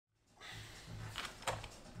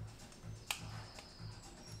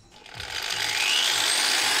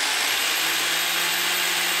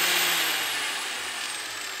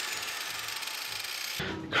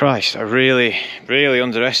Christ, I really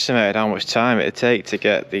underestimated how much time it'd take to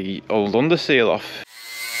get the old underseal off.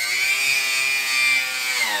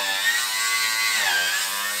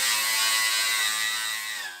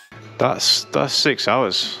 That's 6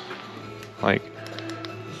 hours. Like.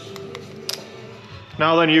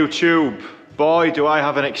 Now then, YouTube, boy, do I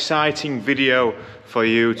have an exciting video for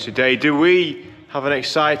you today. Do we have an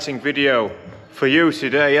exciting video for you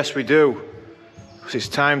today? Yes, we do. Because it's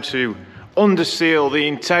time to underseal the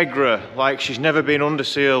Integra like she's never been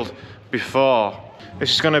undersealed before. This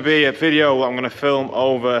is going to be a video that I'm going to film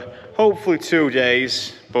over hopefully 2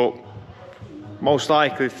 days, but most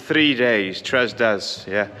likely 3 days, 3 days,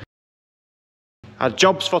 yeah. Our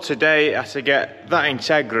jobs for today are to get that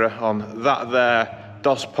Integra on that there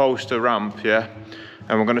DOS poster ramp, yeah.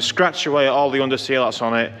 And we're going to scratch away at all the underseal that's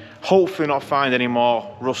on it, hopefully not find any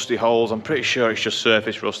more rusty holes. I'm pretty sure it's just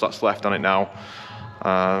surface rust that's left on it now.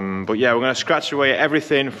 But yeah, we're going to scratch away at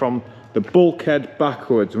everything from the bulkhead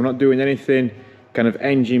backwards. We're not doing anything kind of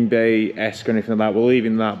engine bay-esque or anything like that. We're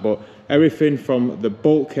leaving that, but everything from the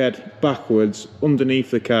bulkhead backwards underneath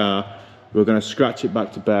the car, we're going to scratch it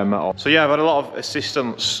back to bare metal. So yeah, I've had a lot of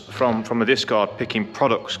assistance from the Discord picking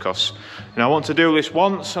products, because I want to do this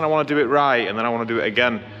once and I want to do it right, and then I want to do it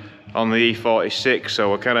again on the E46. So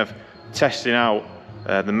we're kind of testing out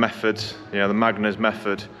the method, the Magna's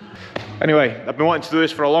method. Anyway, I've been wanting to do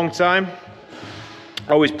this for a long time.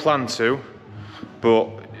 I always planned to, but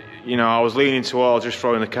I was leaning towards just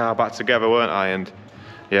throwing the car back together, weren't I? And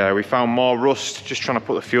yeah, we found more rust just trying to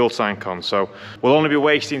put the fuel tank on. So we'll only be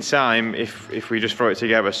wasting time if we just throw it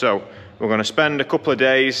together. So we're going to spend a couple of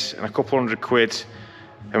days and a couple £100,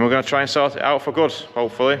 and we're going to try and sort it out for good,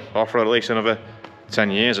 hopefully, or for at least another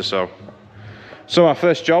 10 years or so. So our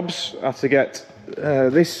first jobs are to get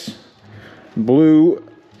this blue.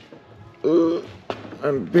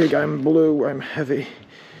 I'm big, I'm blue, I'm heavy,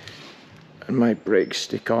 and my brakes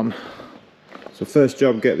stick on. So first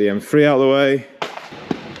job, get the M3 out of the way.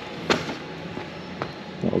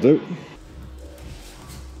 That'll do.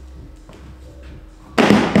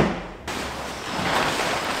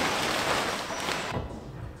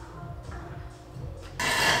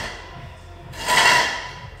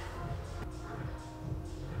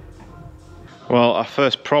 Well, our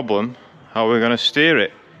first problem, how are we going to steer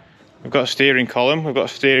it? We've got a steering column, we've got a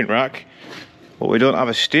steering rack, but we don't have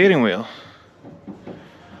a steering wheel.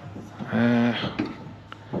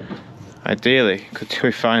 Ideally, could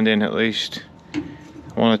we find in at least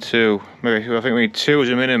 1 or 2? Maybe I think we need 2 as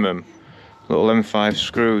a minimum. Little M5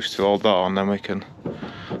 screws to hold that on, then we can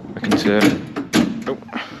turn it. Oh.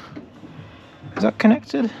 Is that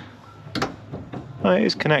connected? Oh, it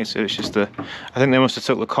is connected. It's just I think they must have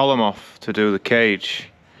took the column off to do the cage.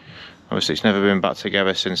 Obviously it's never been back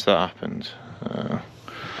together since that happened.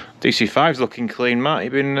 DC5's looking clean, Matt.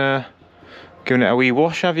 You've been giving it a wee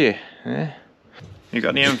wash, have you? Yeah. You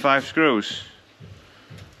got any M5 screws?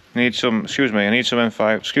 Need some, excuse me, I need some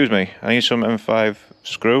M5, excuse me, I need some M5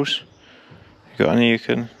 screws. You got any you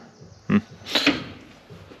can?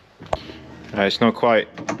 It's not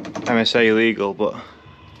quite MSA legal, but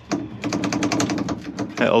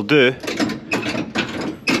it'll do.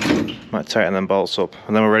 Might tighten them bolts up,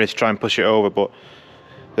 and then we're ready to try and push it over. But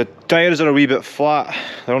the tyres are a wee bit flat.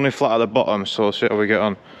 They're only flat at the bottom, so we'll see how we get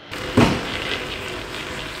on.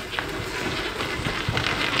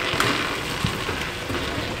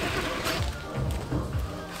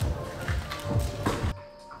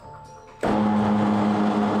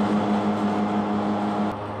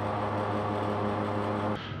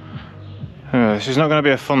 This is not going to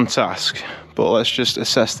be a fun task, but let's just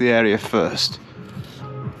assess the area first.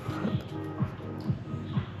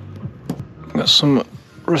 Got some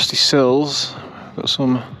rusty sills, got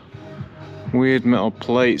some weird metal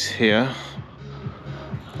plates here,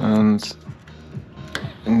 and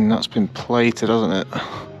that's been plated, hasn't it?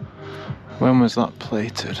 When was that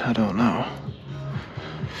plated? I don't know.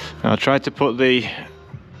 Now, I tried to put the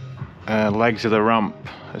legs of the ramp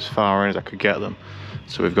as far in as I could get them,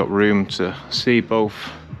 so we've got room to see both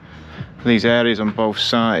these areas on both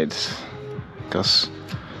sides, because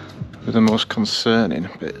they're the most concerning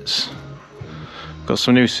bits. Got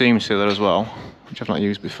some new seam sealer as well, which I've not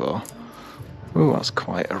used before. Ooh, that's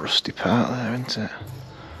quite a rusty part there, isn't it?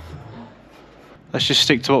 Let's just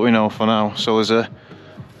stick to what we know for now. So there's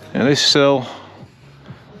this sill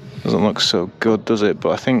doesn't look so good, does it?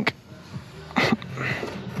 But I think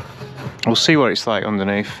we'll see what it's like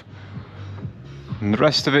underneath. And the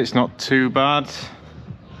rest of it's not too bad.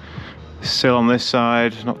 Sill on this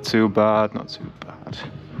side, not too bad, not too bad.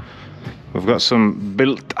 We've got some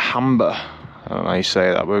built hamber. I don't know how you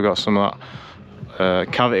say that, but we've got some of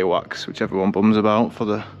cavity wax, which everyone bums about, for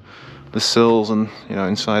the sills and, you know,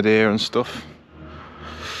 inside here and stuff.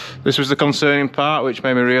 This was the concerning part, which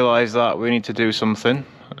made me realise that we need to do something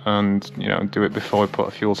and, you know, do it before we put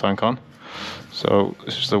a fuel tank on. So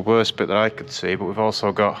this is the worst bit that I could see, but we've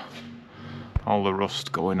also got all the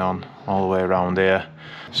rust going on all the way around here.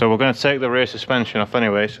 So we're going to take the rear suspension off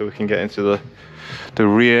anyway, so we can get into the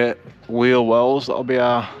rear wheel wells. That'll be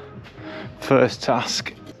our first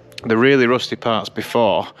task. The really rusty parts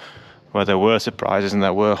before, where there were surprises and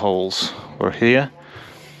there were holes, were here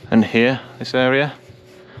and here, this area,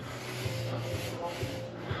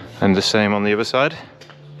 and the same on the other side.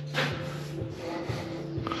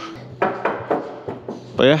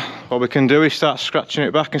 But yeah, what we can do is start scratching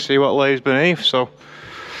it back and see what lays beneath. So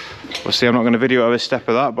we'll see. I'm not going to video every step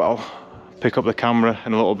of that, but I'll pick up the camera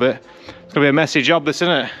in a little bit. It's going to be a messy job, this,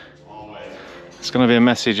 isn't it? It's going to be a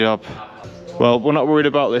messy job. Well, we're not worried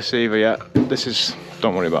about this either yet. This is,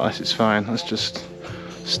 don't worry about this, it's fine. That's just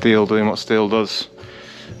steel doing what steel does.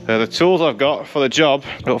 The tools I've got for the job,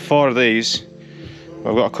 I've got 4 of these.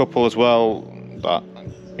 I've got a couple as well that,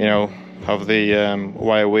 you know, have the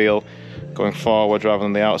wire wheel going forward rather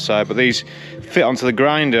than the outside, but these fit onto the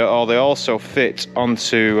grinder, or they also fit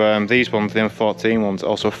onto these ones, the M14 ones,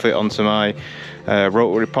 also fit onto my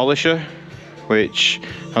rotary polisher, which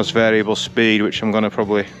has variable speed, which I'm going to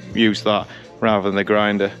probably use that rather than the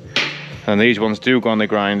grinder. And these ones do go on the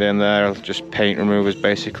grinder, and they're just paint removers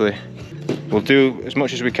basically. We'll do as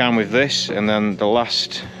much as we can with this, and then the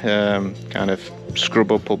last kind of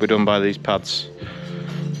scrub up will be done by these pads.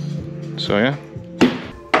 So yeah.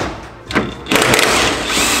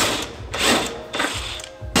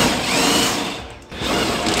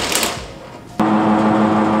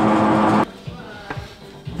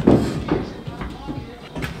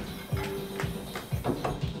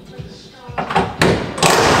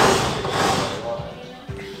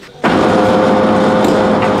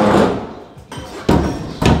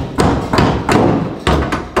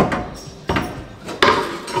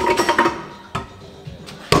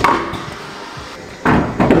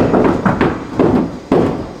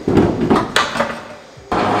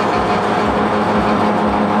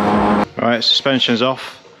 Right, suspension's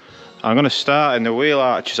off. I'm going to start in the wheel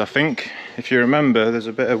arches, I think. If you remember, there's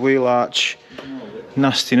a bit of wheel arch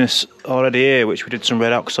nastiness already here, which we did some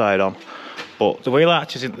red oxide on. But the wheel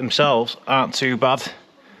arches themselves aren't too bad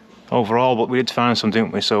overall, but we did find some,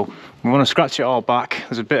 didn't we? So we want to scratch it all back.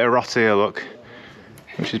 There's a bit of rot here, look,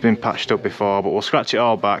 which has been patched up before, but we'll scratch it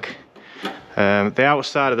all back. The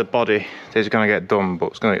outside of the body is going to get done,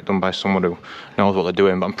 but it's going to get done by someone who knows what they're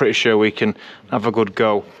doing. But I'm pretty sure we can have a good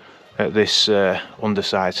go at this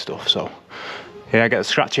underside stuff. So yeah, get the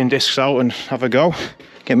scratching discs out and have a go.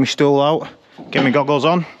 Get my stool out, get my goggles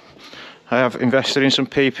on. I have invested in some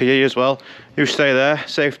PPE as well. You stay there,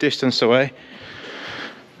 safe distance away.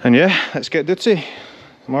 And yeah, let's get dirty.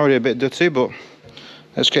 I'm already a bit dirty, but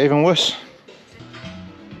let's get even worse.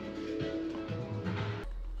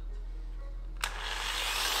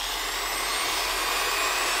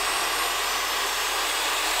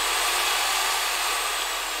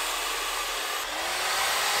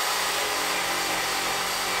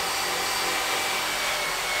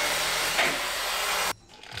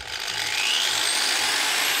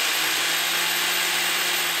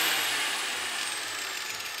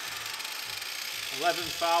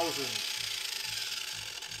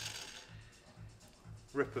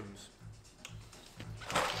 Rippums.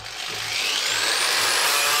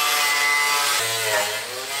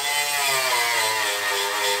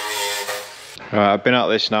 Right, I've been at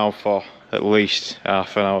this now for at least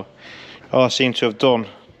half an hour. All I seem to have done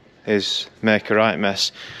is make a right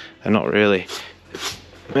mess and not really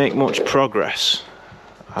make much progress.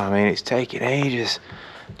 I mean, it's taking ages.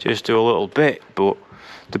 Just do a little bit, but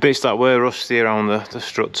the bits that were rusty around the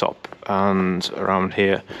strut top and around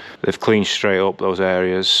here, they've cleaned straight up those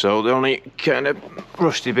areas. So the only kind of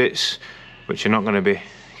rusty bits which are not going to be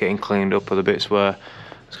getting cleaned up are the bits where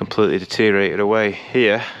it's completely deteriorated away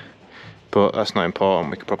here. But that's not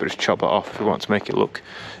important, we could probably just chop it off if we want to make it look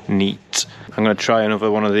neat. I'm going to try another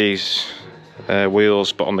one of these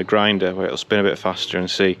wheels, but on the grinder, where it'll spin a bit faster, and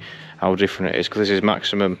see how different it is, because this is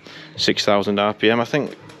maximum 6,000 RPM, I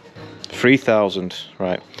think. 3,000,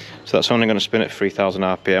 right, so that's only going to spin at 3,000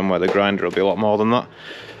 RPM, where the grinder will be a lot more than that,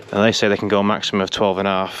 and they say they can go maximum of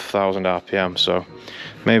 12,500 RPM, so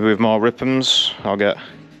maybe with more rippums I'll get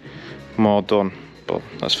more done, but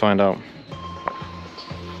let's find out.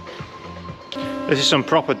 This is some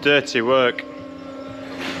proper dirty work.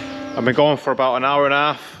 I've been going for about an hour and a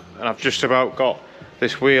half, and I've just about got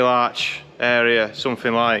this wheel arch area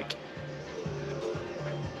something like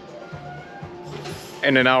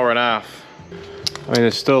in an hour and a half. I mean,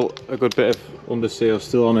 there's still a good bit of underseal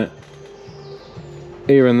still on it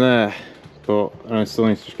here and there, but I still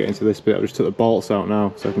need to just get into this bit. I just took the bolts out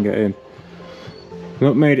now so I can get in. I've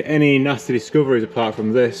not made any nasty discoveries apart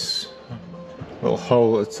from this little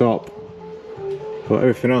hole at the top, but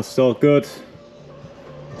everything else is all good.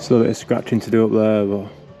 Still a bit of scratching to do up there,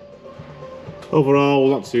 but overall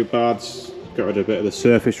not too bad. Got rid of a bit of the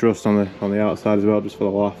surface rust on the outside as well, just for the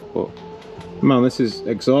laugh. But man, this is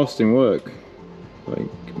exhausting work.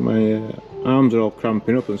 Like, my arms are all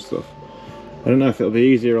cramping up and stuff. I don't know if it'll be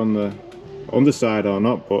easier on the underside or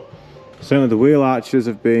not, but certainly the wheel arches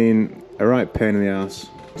have been a right pain in the ass.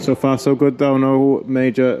 So far so good though, no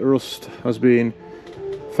major rust has been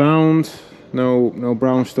found, no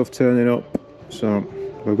brown stuff turning up, so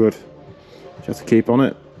we're good. Just have to keep on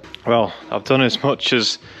it. Well, I've done as much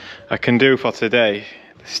as I can do for today.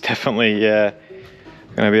 It's definitely going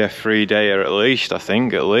to be a 3-dayer at least, I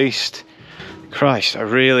think, at least. Christ, I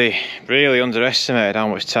really underestimated how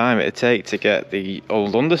much time it'd take to get the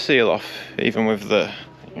old underseal off, even with the,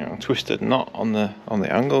 you know, twisted knot on the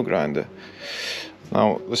angle grinder.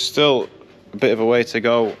 Now, there's still a bit of a way to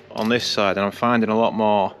go on this side, and I'm finding a lot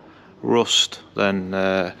more rust than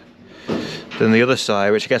the other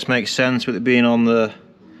side, which I guess makes sense with it being on the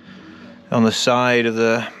side of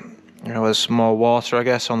the, you know, there's more water, I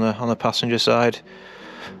guess, on the passenger side,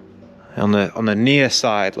 on the near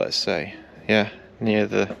side, let's say. Yeah, near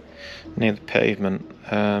the pavement.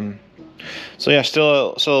 So yeah,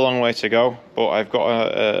 still a long way to go, but I've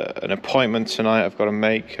got an appointment tonight I've got to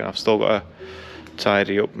make, and I've still got to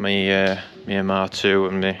tidy up my MR2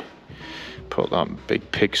 and put that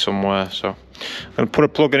big pig somewhere. So I'm going to put a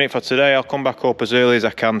plug in it for today. I'll come back up as early as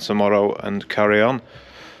I can tomorrow and carry on.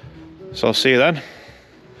 So I'll see you then.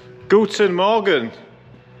 Guten Morgen.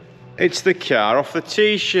 It's the car off the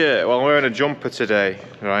t-shirt. Well, I'm wearing a jumper today,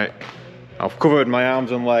 right? I've covered my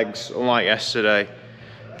arms and legs, unlike yesterday.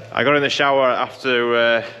 I got in the shower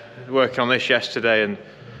after working on this yesterday and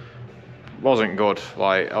wasn't good.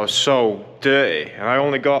 Like, I was so dirty, and I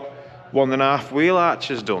only got 1.5 wheel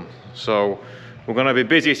arches done. So we're going to be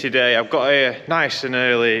busy today. I've got here nice and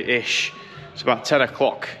early-ish. It's about 10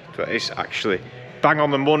 o'clock, but it's actually bang on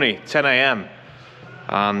the money, 10 AM.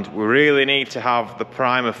 And we really need to have the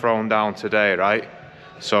primer thrown down today, right?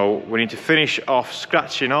 So we need to finish off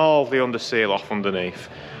scratching all the underseal off underneath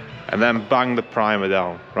and then bang the primer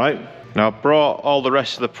down, right? Now, I've brought all the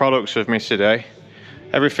rest of the products with me today.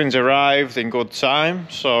 Everything's arrived in good time.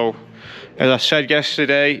 So, as I said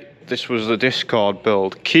yesterday, this was the Discord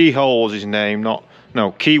build. Keyhole was his name,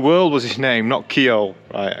 Key World was his name, not Keyhole.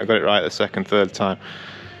 Right, I got it right the third time.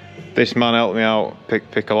 This man helped me out,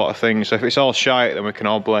 pick a lot of things. So if it's all shite, then we can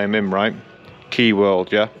all blame him, right? Key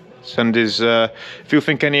World, yeah? Send his, if you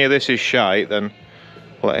think any of this is shite, then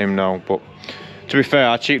let him know. But to be fair,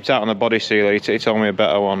 I cheaped out on the body sealer. He told me a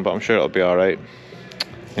better one, but I'm sure it'll be alright.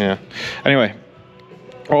 Yeah. Anyway,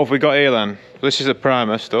 what have we got here then? This is the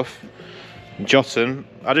primer stuff. Jotun.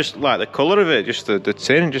 I just like the colour of it, just the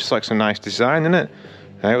tin, just like some nice design, isn't it?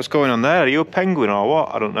 Hey, what's going on there? Are you a penguin or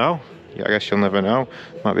what? I don't know. Yeah, I guess you'll never know.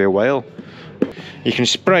 Might be a whale. You can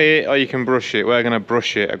spray it or you can brush it. We're going to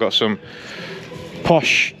brush it. I've got some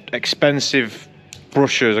posh, expensive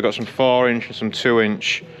brushes. I've got some 4-inch and some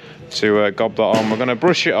 2-inch to gob that on. We're going to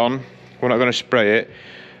brush it on. We're not going to spray it.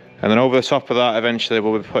 And then over the top of that, eventually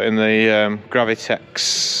we'll be putting the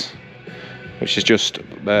Gravitex, which is just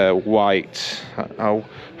white. How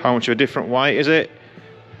much of a different white is it?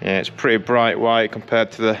 Yeah, it's pretty bright white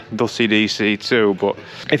compared to the dusty DC2, but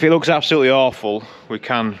if it looks absolutely awful, we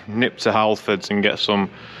can nip to Halfords and get some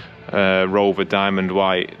Rover Diamond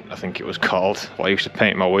White, I think it was called, what I used to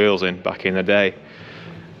paint my wheels in back in the day.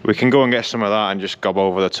 We can go and get some of that and just gob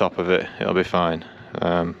over the top of it, it'll be fine.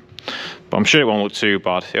 But I'm sure it won't look too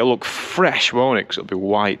bad. It'll look fresh, won't it? Because it'll be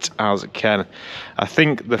white as it can. I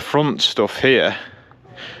think the front stuff here,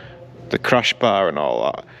 the crash bar and all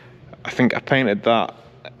that, I think I painted that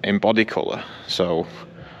in body colour, so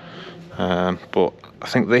but I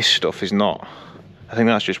think this stuff is not. I think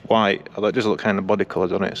that's just white, although it does look kind of body coloured,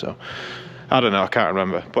 doesn't it? So I don't know, I can't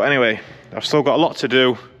remember. But anyway, I've still got a lot to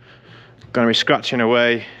do. Going to be scratching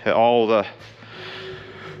away at all the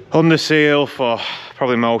underseal for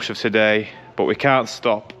probably most of today, but we can't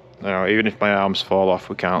stop. You know, even if my arms fall off,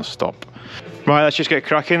 we can't stop. Right, let's just get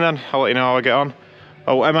cracking then. I'll let you know how I get on.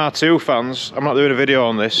 Oh, MR2 fans, I'm not doing a video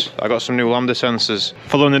on this. I got some new lambda sensors.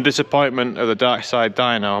 Following the disappointment of the dark side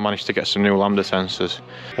dyno, I managed to get some new lambda sensors.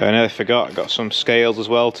 I nearly forgot, I got some scales as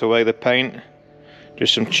well to weigh the paint.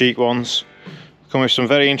 Just some cheap ones. Come with some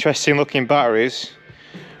very interesting looking batteries.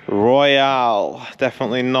 Royale,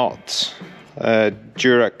 definitely not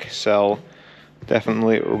Duracell,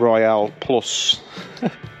 definitely Royale Plus.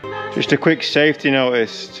 Just a quick safety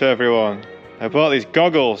notice to everyone. I bought these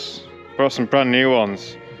goggles, brought some brand new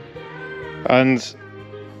ones, and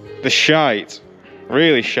they're shite,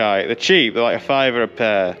 really shite. They're cheap, they're like £5 a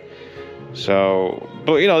pair. So,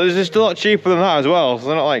 but you know, there's just a lot cheaper than that as well. So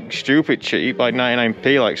they're not like stupid cheap, like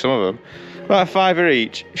 99p like some of them. About £5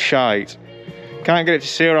 each, shite. Can't get it to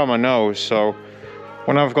seal around my nose, so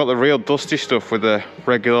when I've got the real dusty stuff with the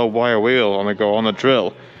regular wire wheel on the go on the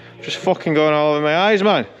drill, just fucking going all over my eyes,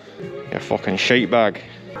 man. Yeah, fucking shite bag.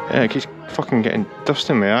 Yeah, it keeps fucking getting dust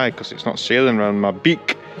in my eye because it's not sealing around my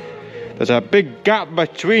beak. There's a big gap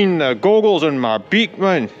between the goggles and my beak,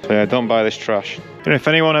 man. So yeah, don't buy this trash. And if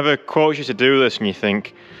anyone ever quotes you to do this and you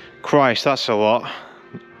think, Christ, that's a lot,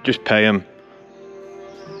 just pay them.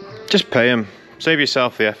 Just pay them. Save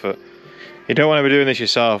yourself the effort. You don't want to be doing this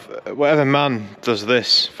yourself. Whatever man does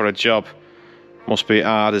this for a job must be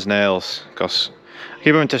hard as nails, because I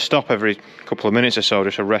keep having to stop every couple of minutes or so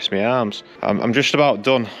just to rest my arms. I'm just about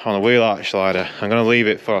done on the wheel arch slider. I'm going to leave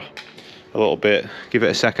it for a little bit, give it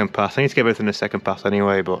a second pass. I need to give everything a second pass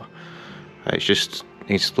anyway, but it just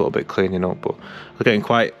needs a little bit cleaning up. But I'm getting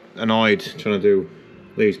quite annoyed trying to do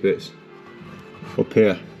these bits up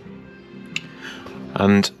here.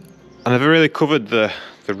 And I never really covered the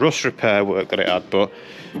rust repair work that it had, but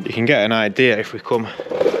you can get an idea if we come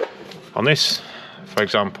on this, for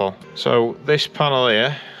example. So this panel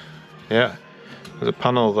here, yeah, there's a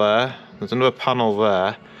panel there, there's another panel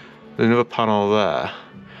there, there's another panel there,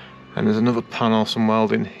 and there's another panel, some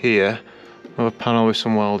welding here, another panel with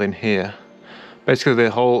some welding here. Basically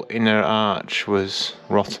the whole inner arch was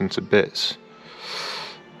rotten to bits,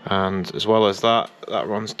 and as well as that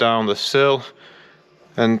runs down the sill,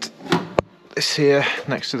 and this here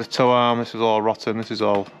next to the toe arm, this is all rotten. This is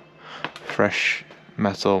all fresh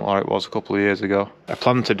metal, or it was a couple of years ago. I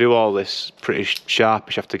planned to do all this pretty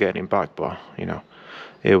sharpish after getting him back, but you know,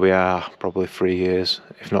 here we are, probably 3 years,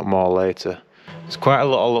 if not more later. There's quite a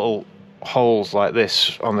lot of little holes like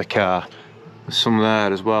this on the car. There's some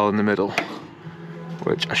there as well in the middle,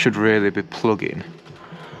 which I should really be plugging.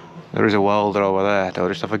 There is a welder over there. Do I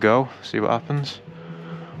just have a go, see what happens?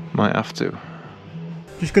 Might have to.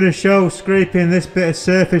 Just going to show scraping this bit of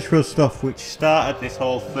surface rust off, which started this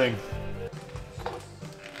whole thing.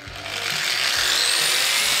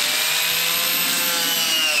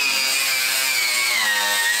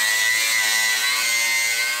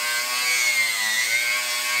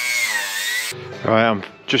 Right, I'm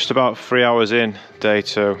just about 3 hours in, day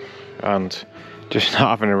 2, and just not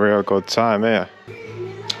having a real good time here. I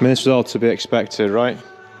mean, this was all to be expected, right?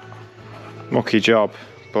 Mucky job,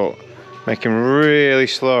 but making really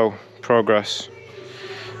slow progress.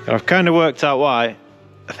 And I've kind of worked out why.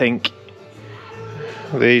 I think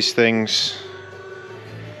these things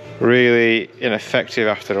really ineffective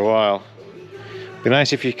after a while. It'd be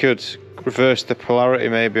nice if you could reverse the polarity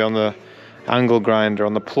maybe on the angle grinder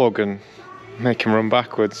on the plug and make them run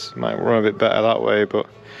backwards. Might run a bit better that way, but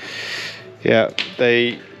yeah,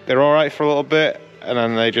 they're all right for a little bit, and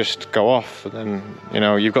then they just go off, and then you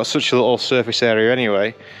know you've got such a little surface area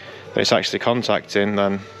anyway that it's actually contacting,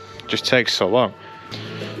 then it just takes so long.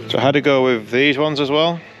 So I had to go with these ones as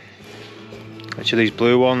well, which are these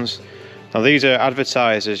blue ones. Now these are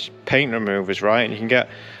advertised as paint removers, right? And you can get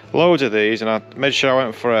loads of these, and I made sure I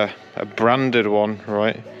went for a branded one,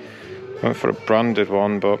 right? Went for a branded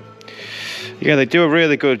one, but yeah, they do a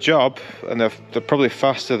really good job, and they're probably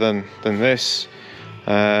faster than this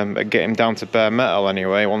at getting down to bare metal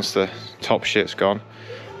anyway, once the top shit's gone.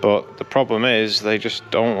 But the problem is they just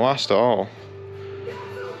don't last at all.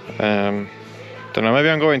 Don't know, maybe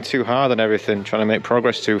I'm going too hard on everything, trying to make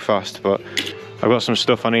progress too fast, but I've got some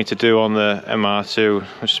stuff I need to do on the MR2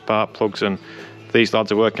 with spark plugs, and these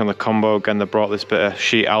lads are working on the combo again. They brought this bit of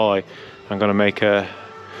sheet alloy. I'm going to make a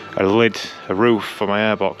lid, a roof for my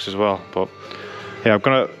airbox as well. But yeah, I'm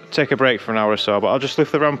going to take a break for an hour or so, but I'll just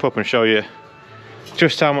lift the ramp up and show you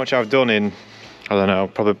just how much I've done in, I don't know,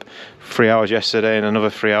 probably 3 hours yesterday and another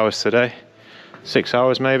 3 hours today. 6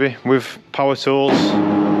 hours maybe, with power tools.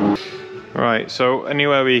 Right, so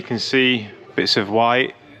anywhere where you can see bits of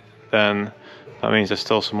white, then that means there's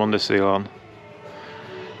still some underseal on.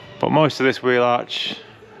 But most of this wheel arch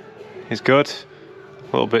is good.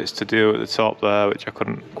 Little bits to do at the top there, which I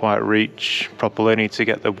couldn't quite reach properly. I need to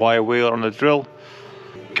get the wire wheel on the drill.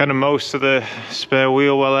 Kind of most of the spare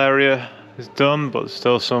wheel well area is done, but there's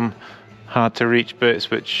still some hard to reach bits,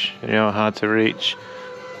 which, you know, hard to reach.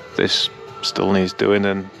 This still needs doing,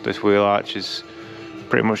 and this wheel arch is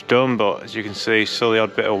pretty much done, but as you can see, still the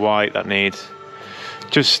odd bit of white that needs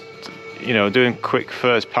just, you know, doing quick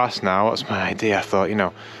first pass now. That's my idea. I thought, you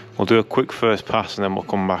know, we'll do a quick first pass and then we'll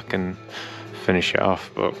come back and finish it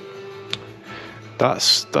off. But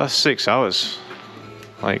that's 6 hours.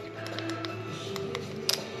 Like,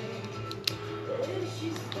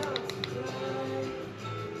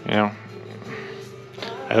 you know,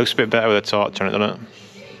 it looks a bit better with a torch on it, doesn't it?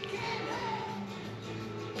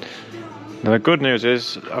 Now the good news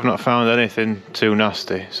is I've not found anything too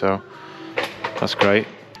nasty, so that's great.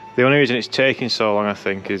 The only reason it's taking so long, I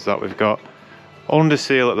think, is that we've got under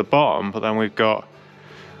seal at the bottom, but then we've got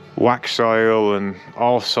wax oil and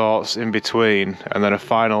all sorts in between, and then a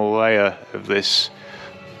final layer of this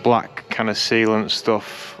black kind of sealant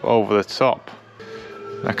stuff over the top.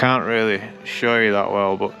 I can't really show you that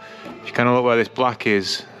well, but if you kind of look where this black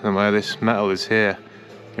is and where this metal is here,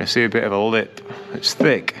 you can see a bit of a lip. It's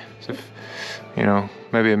thick, it's you know,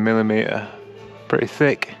 maybe a millimetre, pretty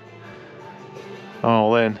thick,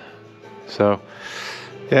 all in. So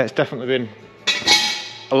yeah, it's definitely been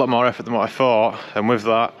a lot more effort than what I thought, and with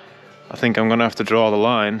that I think I'm gonna have to draw the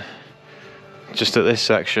line just at this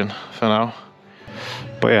section for now.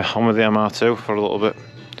 But yeah, on with the MR2 for a little bit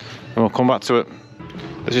and we'll come back to it.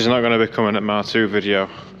 This is not going to become an MR2 video,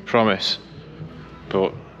 promise,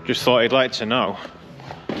 but just thought you'd like to know.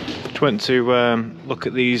 Just went to look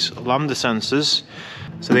at these lambda sensors.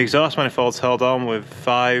 So the exhaust manifold's held on with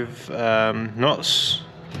 5 nuts,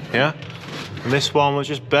 yeah, and this one was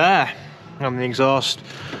just bare and the exhaust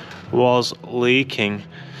was leaking.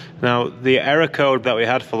 Now the error code that we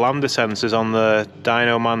had for lambda sensors on the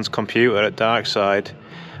Dyno Man's computer at Darkside,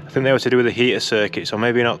 I think they were to do with the heater circuit, so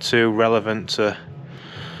maybe not too relevant to,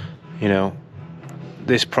 you know,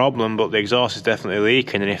 this problem, but the exhaust is definitely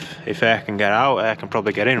leaking, and if air can get out, air can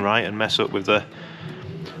probably get in, right, and mess up with the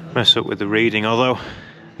reading. Although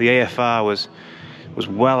the AFR was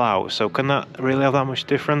well out, so can that really have that much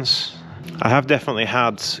difference? I have definitely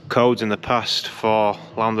had codes in the past for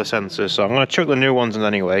lambda sensors, so I'm going to chuck the new ones in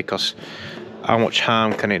anyway, because how much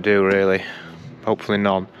harm can it do really? Hopefully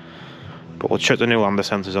none. But we'll chuck the new lambda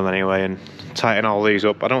sensors on anyway and tighten all these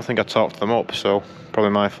up. I don't think I torqued them up, so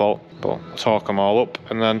probably my fault, but I'll torque them all up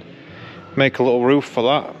and then make a little roof for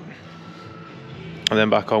that, and then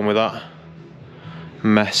back on with that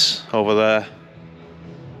mess over there.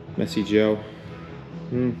 Messy Joe.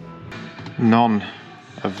 None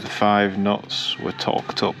of the 5 nuts were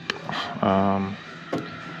torqued up.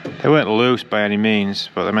 They weren't loose by any means,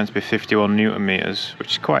 but they're meant to be 51 Newton meters,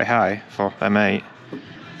 which is quite high for M8.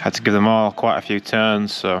 Had to give them all quite a few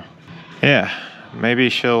turns, so yeah, maybe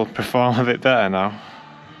she'll perform a bit better now.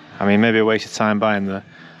 I mean, maybe a waste of time buying the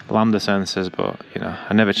lambda sensors, but you know,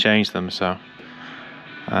 I never changed them, so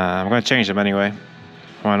I'm going to change them anyway.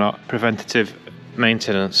 Why not? Preventative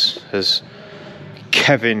maintenance, as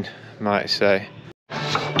Kevin might say.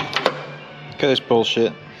 Look at this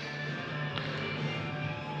bullshit.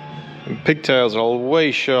 And pigtails are all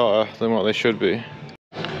way shorter than what they should be.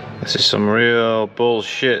 This is some real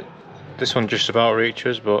bullshit. This one just about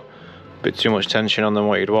reaches, but a bit too much tension on than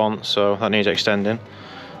what you'd want, so that needs extending.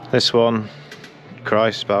 This one,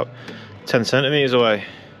 Christ, about 10 centimeters away.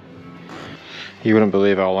 You wouldn't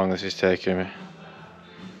believe how long this is taking me.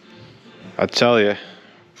 I'd tell you,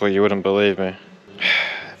 but you wouldn't believe me.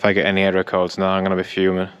 If I get any error codes now, I'm gonna be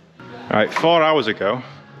fuming. Right, 4 hours ago,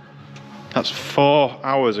 that's 4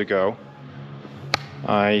 hours ago,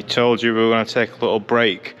 I told you we were gonna take a little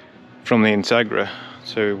break from the Integra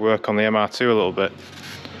to work on the MR2 a little bit.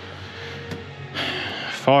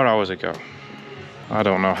 4 hours ago. I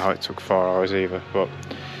don't know how it took 4 hours either, but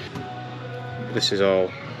this is all,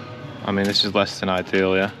 I mean, this is less than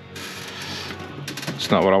ideal, yeah. It's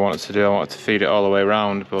not what I wanted to do. I wanted to feed it all the way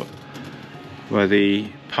around, but where the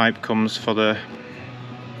pipe comes for the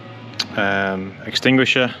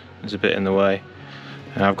extinguisher is a bit in the way,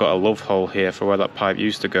 and I've got a love hole here for where that pipe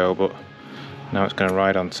used to go, but now it's going to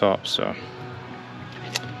ride on top, so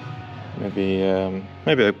maybe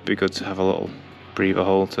it'd be good to have a little breather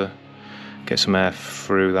hole to get some air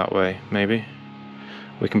through that way. Maybe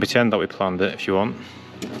we can pretend that we planned it if you want.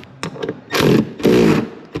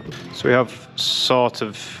 So we have sort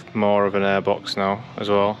of more of an air box now as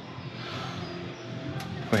well.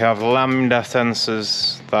 We have lambda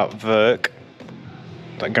sensors that work,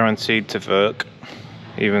 that guaranteed to work,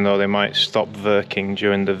 even though they might stop working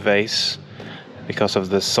during the vase because of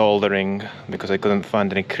the soldering, because I couldn't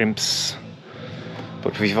find any crimps.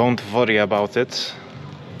 But we won't worry about it.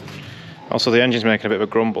 Also, the engine's making a bit of a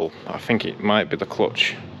grumble. I think it might be the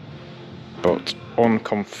clutch, but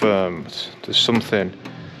unconfirmed. There's something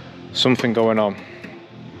going on.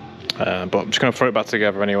 But I'm just going to throw it back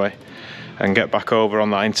together anyway and get back over on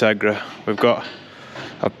that Integra. We've got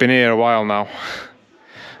I've been here a while now,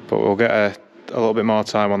 but we'll get a little bit more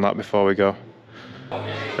time on that before we go.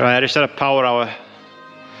 Right, I just had a power hour,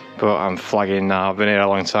 but I'm flagging now. I've been here a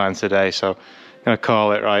long time today, so I'm gonna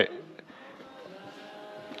call it right.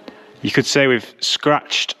 You could say we've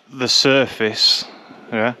scratched the surface,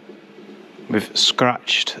 yeah? We've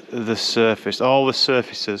scratched the surface. All the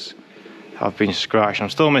surfaces have been scratched. I'm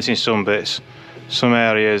still missing some bits. Some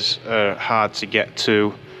areas are hard to get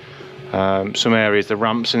to. Some areas the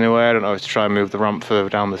ramp's in the way. I don't know if to try and move the ramp further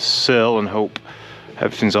down the sill and hope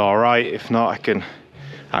everything's alright. If not, I can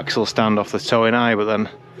axle stand off the towing eye, but then,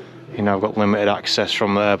 you know, I've got limited access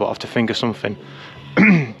from there, but I'll have to think of something.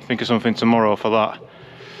 Think of something tomorrow for that.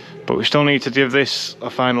 But we still need to give this a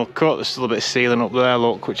final cut. There's still a bit of sealing up there,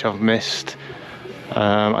 look, which I've missed.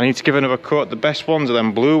 I need to give another cut. The best ones are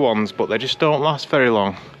them blue ones, but they just don't last very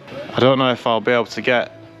long. I don't know if I'll be able to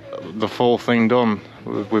get the full thing done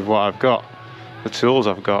with what I've got, the tools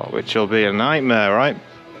I've got, which will be a nightmare, right?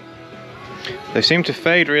 They seem to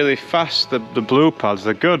fade really fast, the blue pads,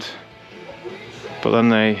 they're good, but then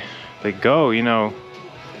they go, you know.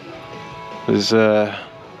 There's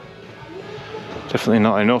definitely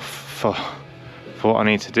not enough for what I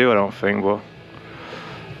need to do, I don't think, but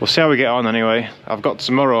we'll see how we get on anyway. I've got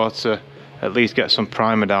tomorrow to at least get some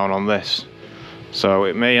primer down on this. So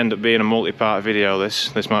it may end up being a multi-part video,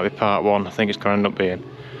 this might be part one, I think it's going to end up being.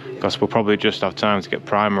 Because we'll probably just have time to get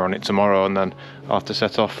primer on it tomorrow, and then I'll have to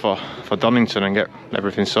set off for Donington and get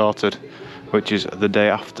everything sorted, which is the day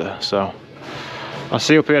after. So I'll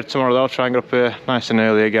see you up here tomorrow though, try and get up here nice and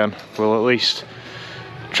early again. We'll at least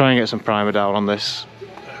try and get some primer down on this,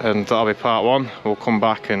 and that'll be part one. We'll come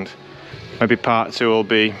back and maybe part two will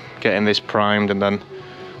be getting this primed, and then,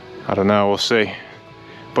 I don't know, we'll see.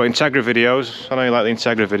 But Integra videos, I know you like the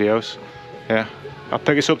Integra videos. Yeah, I'll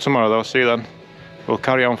pick this up tomorrow though, see you then. We'll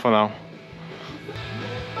carry on for now.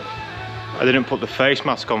 I didn't put the face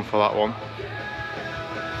mask on for that one.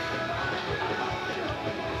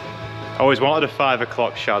 I always wanted a 5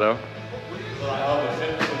 o'clock shadow.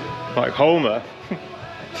 Like Homer.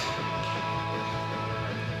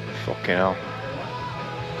 Fucking hell.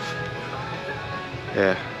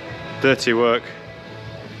 Yeah, dirty work.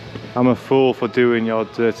 I'm a fool for doing your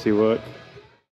dirty work.